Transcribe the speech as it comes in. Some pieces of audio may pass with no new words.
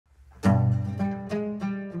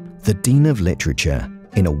The Dean of Literature,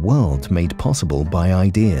 in a world made possible by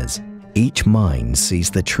ideas. Each mind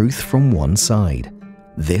sees the truth from one side.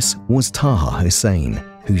 This was Taha Hussein,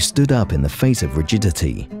 who stood up in the face of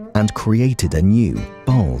rigidity and created a new,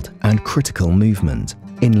 bold and critical movement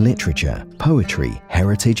in literature, poetry,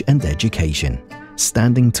 heritage and education,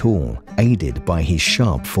 standing tall, aided by his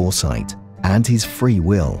sharp foresight and his free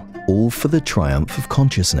will, all for the triumph of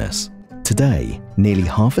consciousness. Today, nearly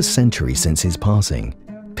half a century since his passing,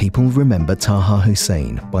 people remember Taha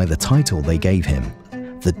Hussein by the title they gave him,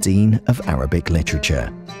 the Dean of Arabic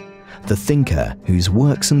Literature, the thinker whose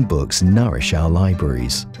works and books nourish our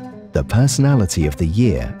libraries, the personality of the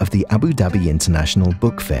year of the Abu Dhabi International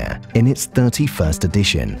Book Fair in its 31st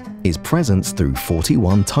edition, his presence through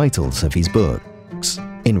 41 titles of his books,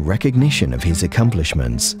 in recognition of his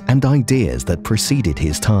accomplishments and ideas that preceded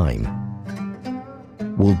his time,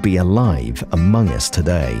 will be alive among us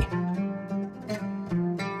today.